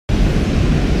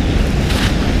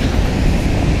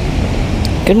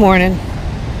Good morning.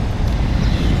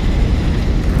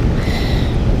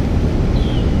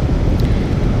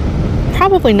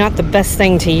 Probably not the best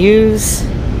thing to use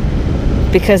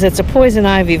because it's a poison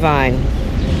ivy vine.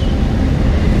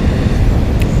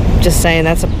 Just saying,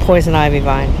 that's a poison ivy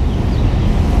vine.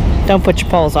 Don't put your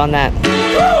poles on that.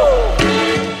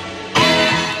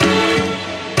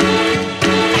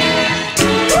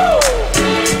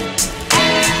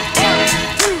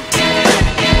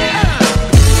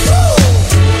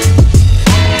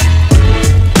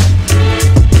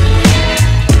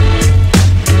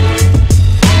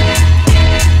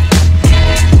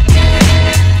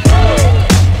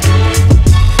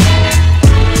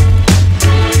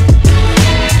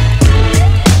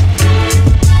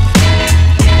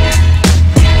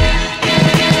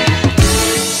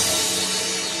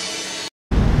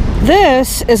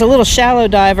 This is a little shallow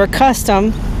diver,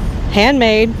 custom,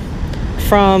 handmade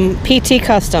from PT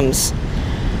Customs,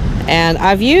 and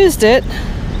I've used it.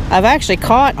 I've actually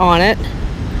caught on it,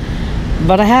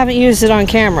 but I haven't used it on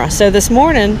camera. So this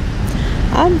morning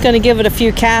I'm going to give it a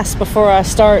few casts before I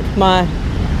start my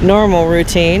normal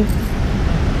routine.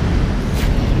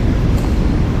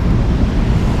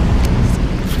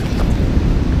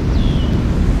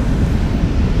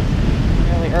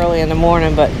 Really early in the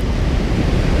morning, but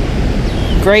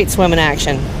great swimming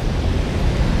action.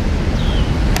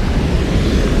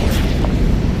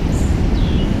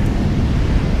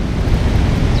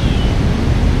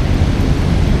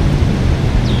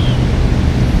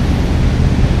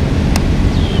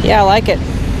 Yeah, I like it.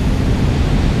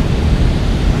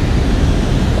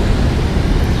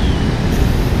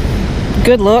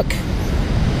 Good look.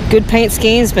 Good paint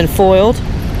scheme's been foiled.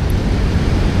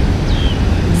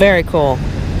 Very cool.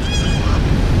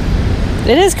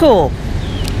 It is cool.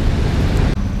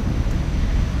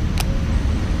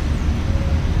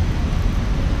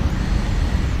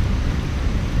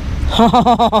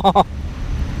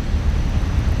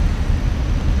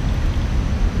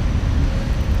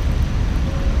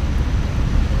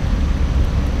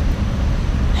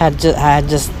 Had to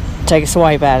just take a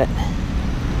swipe at it.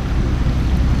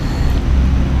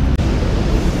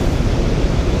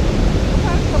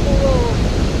 Got a couple little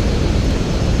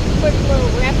quick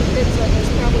little rapid hits on this,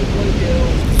 probably bluegill.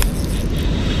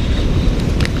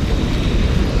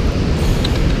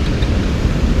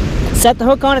 Set the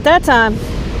hook on at that time.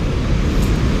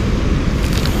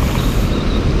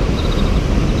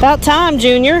 About time,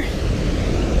 Junior.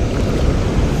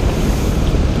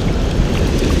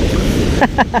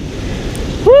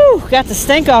 Whew, got the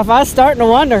stink off. I was starting to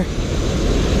wonder.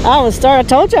 I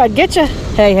told you I'd get you.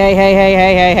 Hey, hey, hey, hey,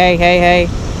 hey, hey, hey, hey,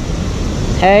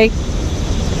 hey.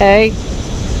 Hey, hey.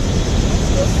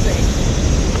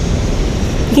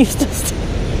 You still stink.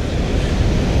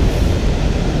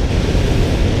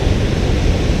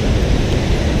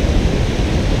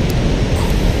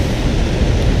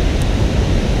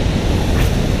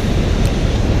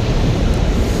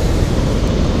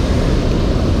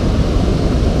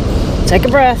 Take a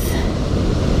breath.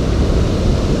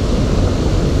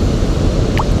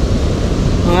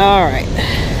 All right.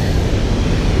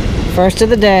 First of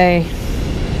the day.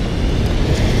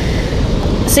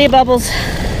 See you, Bubbles.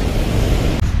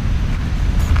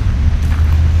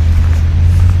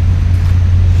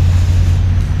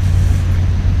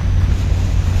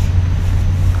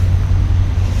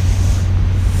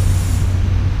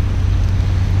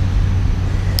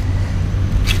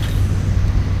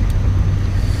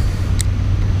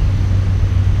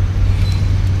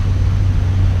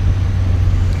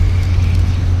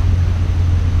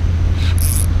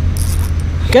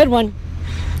 Good one.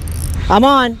 I'm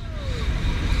on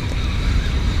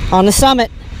the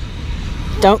summit.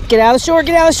 Don't get out of the shore,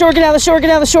 get out of the shore, get out of the shore, get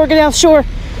out of the shore, get out of the shore.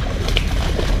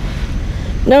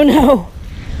 No, no.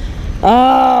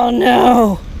 Oh,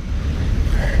 no.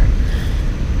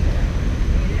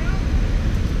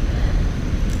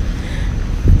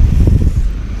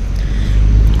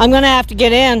 I'm gonna have to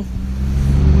get in.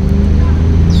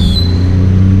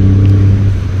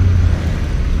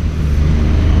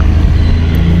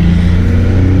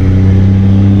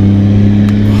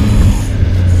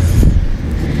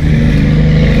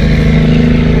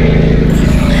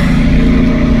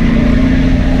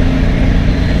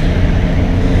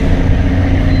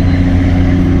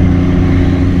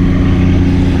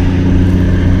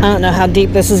 I don't know how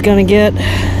deep this is going to get. Is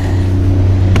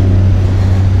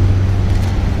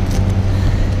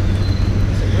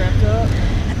it wrapped up?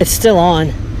 It's still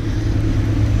on.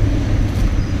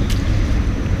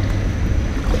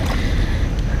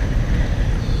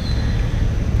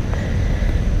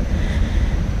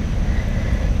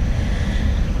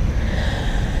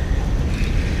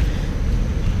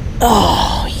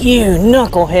 Oh. You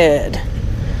knucklehead.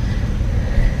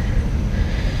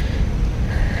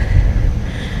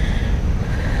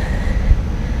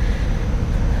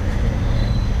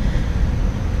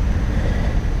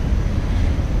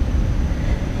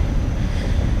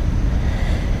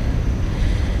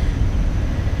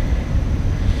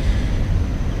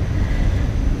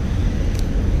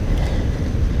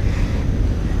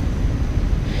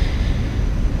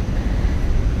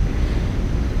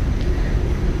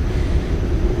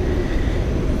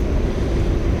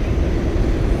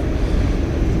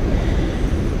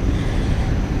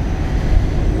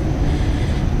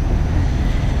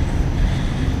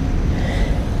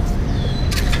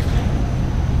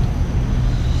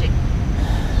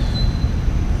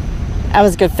 That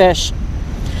was a good fish.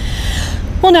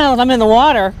 Well, now that I'm in the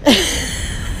water,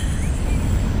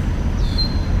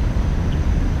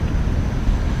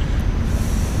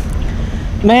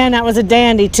 man, that was a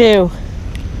dandy too.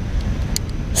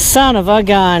 Son of a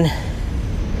gun.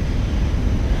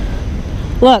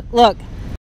 Look, look.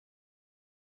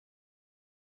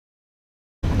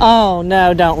 Oh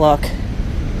no, don't look.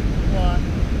 What?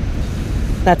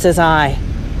 That's his eye.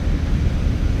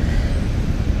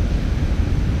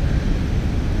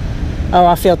 Oh,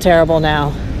 I feel terrible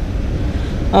now.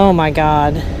 Oh my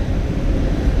God.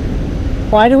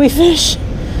 Why do we fish?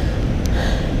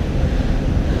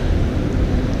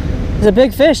 It's a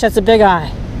big fish. That's a big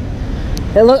eye.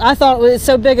 I thought it was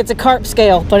so big it's a carp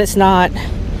scale, but it's not.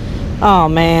 Oh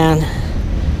man.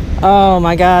 Oh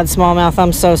my God, smallmouth,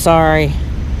 I'm so sorry.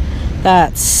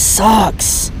 That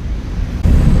sucks.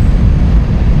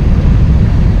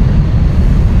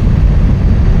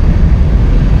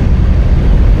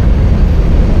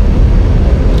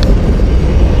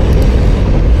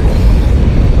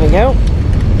 There we go.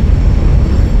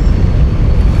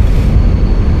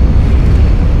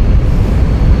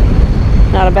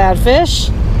 Not a bad fish.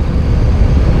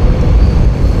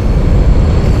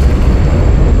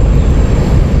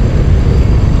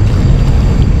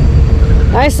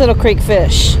 Nice little creek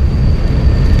fish.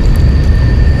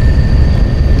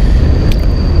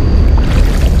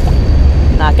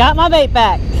 I got my bait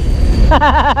back.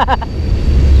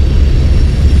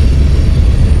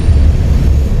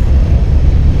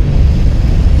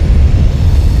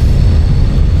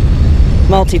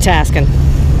 Multitasking,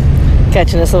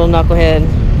 catching this little knucklehead.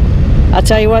 I'll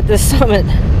tell you what, this summit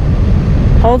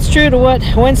holds true to what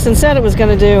Winston said it was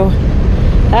going to do.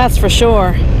 That's for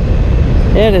sure.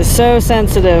 It is so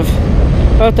sensitive.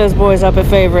 Both those boys up at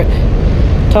Favorite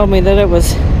told me that it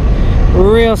was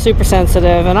real super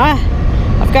sensitive, and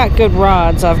I've got good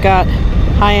rods. I've got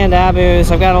high-end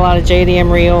Abus. I've got a lot of JDM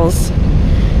reels.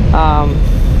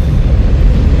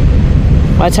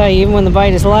 I tell you, even when the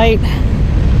bite is light,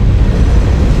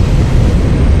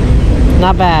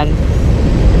 not bad.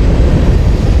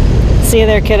 See you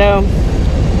there, kiddo.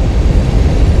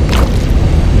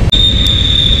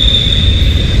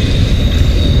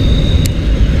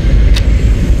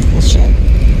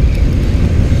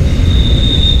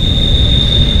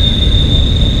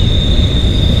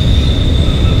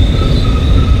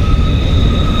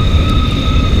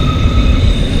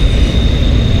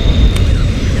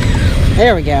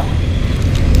 There we go.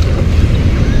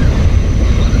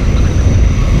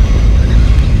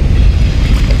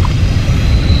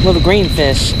 Little green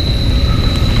fish.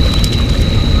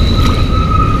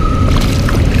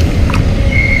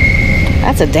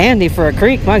 That's a dandy for a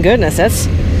creek. My goodness, that's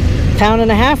a pound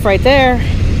and a half right there.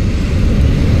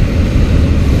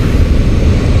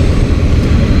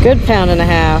 Good pound and a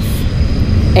half.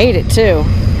 Ate it too.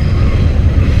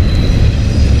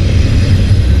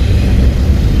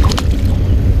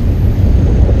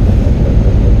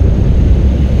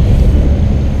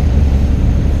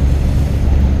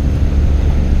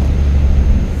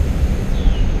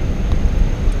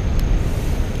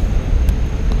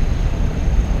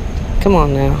 Come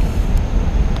on now.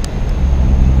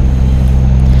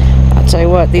 I'll tell you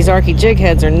what, these Arky jig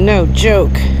heads are no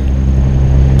joke.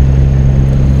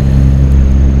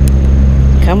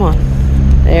 Come on.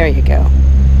 There you go.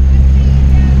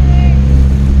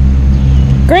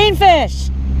 Greenfish!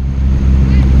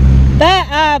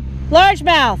 That,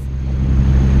 largemouth.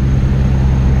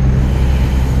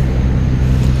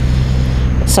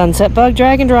 Sunset bug,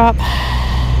 drag and drop.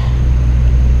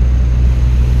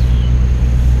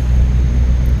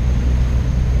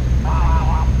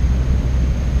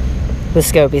 The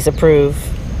Scopies approve.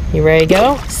 You ready to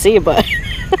go? See you, bud.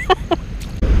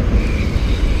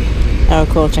 Oh,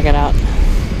 cool. Check it out.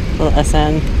 Little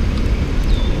SN.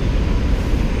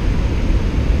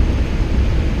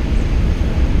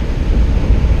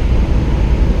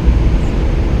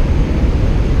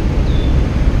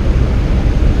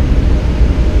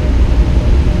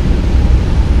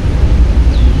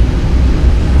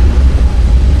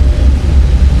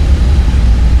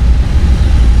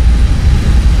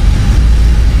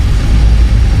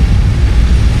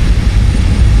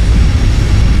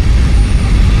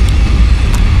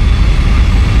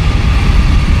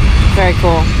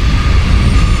 cool.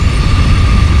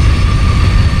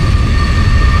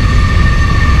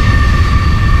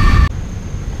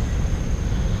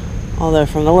 Although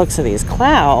from the looks of these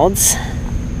clouds,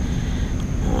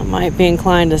 I might be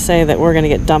inclined to say that we're going to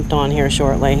get dumped on here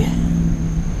shortly.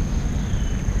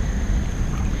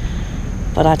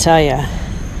 But I tell you,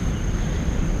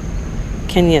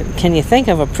 can you think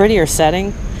of a prettier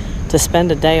setting to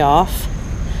spend a day off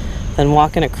than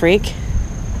walking a creek?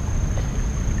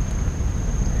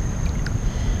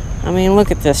 I mean, look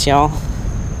at this, y'all.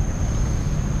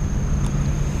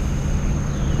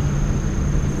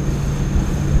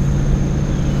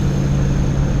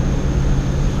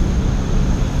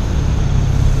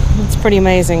 It's pretty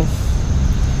amazing.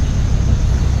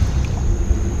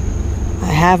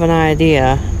 I have an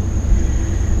idea.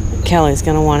 Kelly's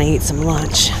gonna want to eat some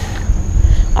lunch.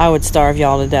 I would starve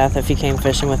y'all to death if you came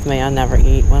fishing with me. I never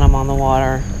eat when I'm on the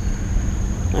water.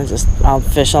 I'll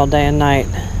fish all day and night.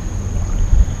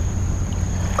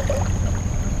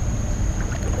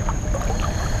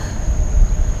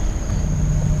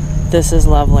 This is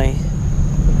lovely.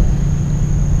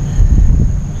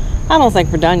 I don't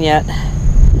think we're done yet,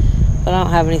 but I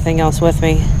don't have anything else with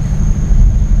me.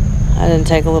 I didn't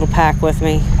take a little pack with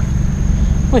me,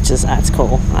 that's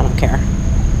cool. I don't care.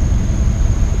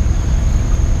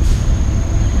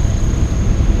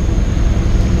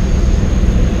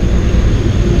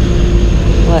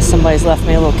 Unless somebody's left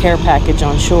me a little care package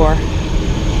on shore.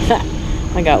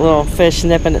 I got little fish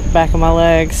nipping at the back of my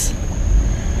legs.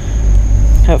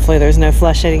 Hopefully there's no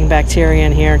flesh-eating bacteria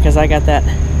in here, because I got that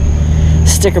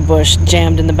sticker bush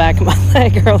jammed in the back of my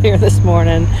leg earlier this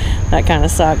morning. That kind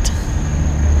of sucked.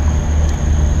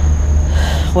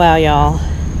 Wow, y'all.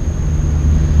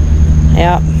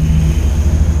 Yep.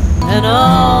 And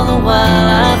all the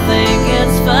while I think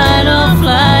it's fight or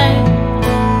flight.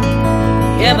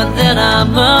 Yeah, but then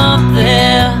I'm up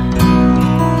there,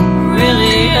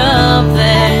 really up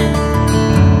there.